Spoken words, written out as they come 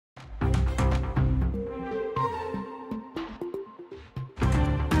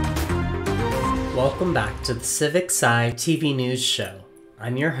Welcome back to the CivicSciTV News Show.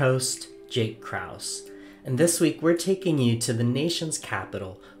 I'm your host, Jake Krauss, and this week we're taking you to the nation's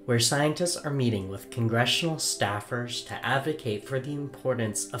capital where scientists are meeting with congressional staffers to advocate for the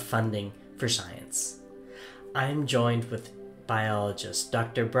importance of funding for science. I'm joined with biologist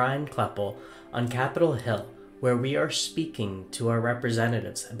Dr. Brian Kloeppel on Capitol Hill, where we are speaking to our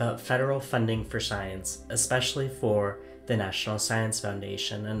representatives about federal funding for science, especially for the National Science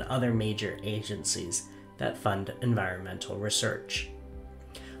Foundation and other major agencies that fund environmental research.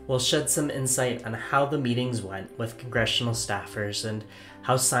 We'll shed some insight on how the meetings went with congressional staffers and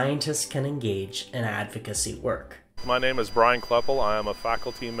how scientists can engage in advocacy work. My name is Brian Kloeppel. I am a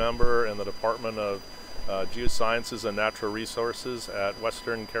faculty member in the Department of Geosciences and Natural Resources at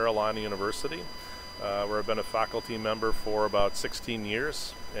Western Carolina University, where I've been a faculty member for about 16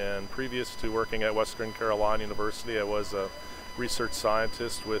 years. And previous to working at Western Carolina University, I was a research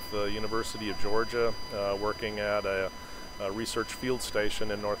scientist with the University of Georgia, working at a research field station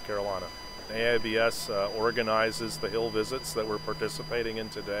in North Carolina. AIBS organizes the Hill visits that we're participating in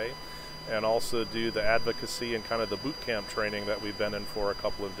today, and also do the advocacy and kind of the boot camp training that we've been in for a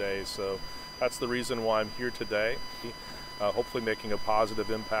couple of days. So that's the reason why I'm here today, hopefully making a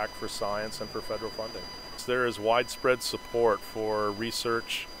positive impact for science and for federal funding. There is widespread support for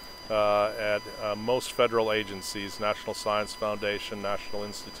research at most federal agencies, National Science Foundation, National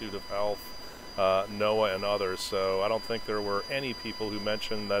Institute of Health, NOAA, and others. So I don't think there were any people who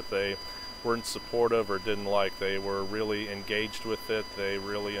mentioned that they weren't supportive or didn't like. They were really engaged with it. They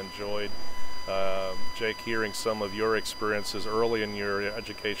really enjoyed, Jake, hearing some of your experiences early in your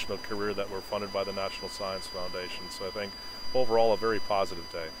educational career that were funded by the National Science Foundation. So I think overall a very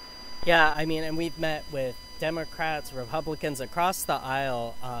positive day. Yeah, I mean, and we've met with Democrats, Republicans across the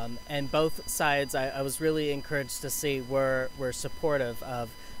aisle, and both sides I was really encouraged to see were supportive of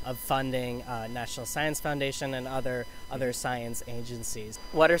funding National Science Foundation and other science agencies.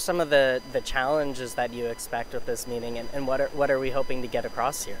 What are some of the challenges that you expect with this meeting, and what are we hoping to get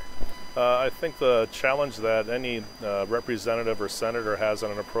across here? I think the challenge that any representative or senator has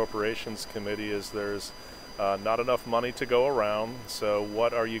on an appropriations committee is there's not enough money to go around. So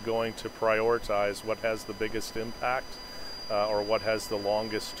what are you going to prioritize? What has the biggest impact, or what has the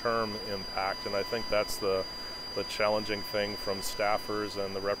longest term impact? And I think that's the challenging thing from staffers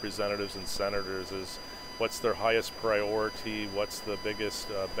and the representatives and senators is what's their highest priority, what's the biggest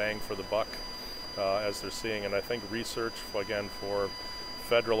bang for the buck as they're seeing. And I think research, again, for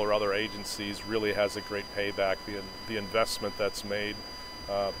federal or other agencies really has a great payback. The investment that's made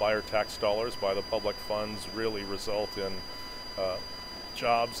by our tax dollars, by the public funds, really result in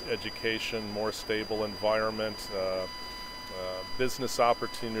jobs, education, more stable environment, business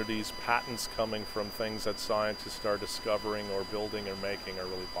opportunities, patents coming from things that scientists are discovering or building or making are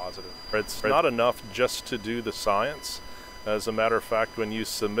really positive. It's not enough just to do the science. As a matter of fact, when you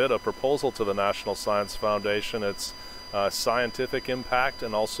submit a proposal to the National Science Foundation, it's scientific impact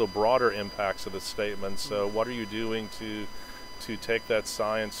and also broader impacts of the statement. So what are you doing to take that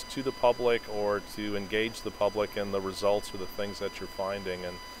science to the public or to engage the public in the results or the things that you're finding?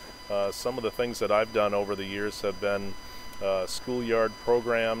 And some of the things that I've done over the years have been schoolyard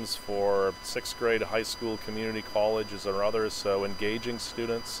programs for 6th grade high school community colleges or others, so engaging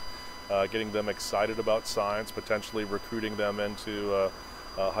students, getting them excited about science, potentially recruiting them into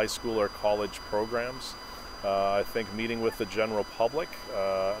high school or college programs. I think meeting with the general public,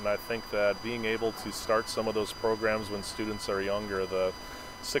 and I think that being able to start some of those programs when students are younger. The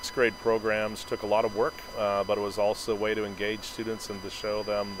 6th grade programs took a lot of work, but it was also a way to engage students and to show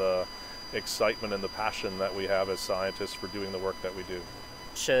them the excitement and the passion that we have as scientists for doing the work that we do.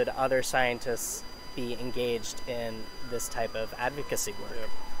 Should other scientists be engaged in this type of advocacy work?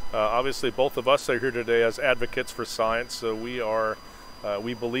 Yeah. Obviously, both of us are here today as advocates for science, so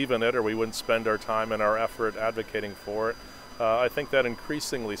we believe in it, or we wouldn't spend our time and our effort advocating for it. I think that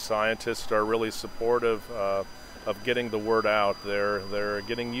increasingly scientists are really supportive of getting the word out. They're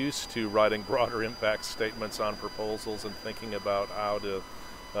getting used to writing broader impact statements on proposals and thinking about how to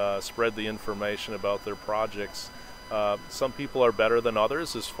spread the information about their projects. Some people are better than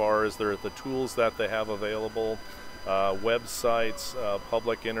others as far as the tools that they have available, websites,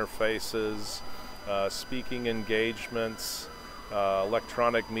 public interfaces, speaking engagements,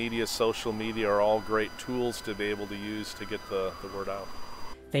 electronic media, social media are all great tools to be able to use to get the word out.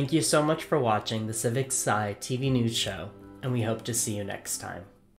 Thank you so much for watching the CivicSciTV News Show, and we hope to see you next time.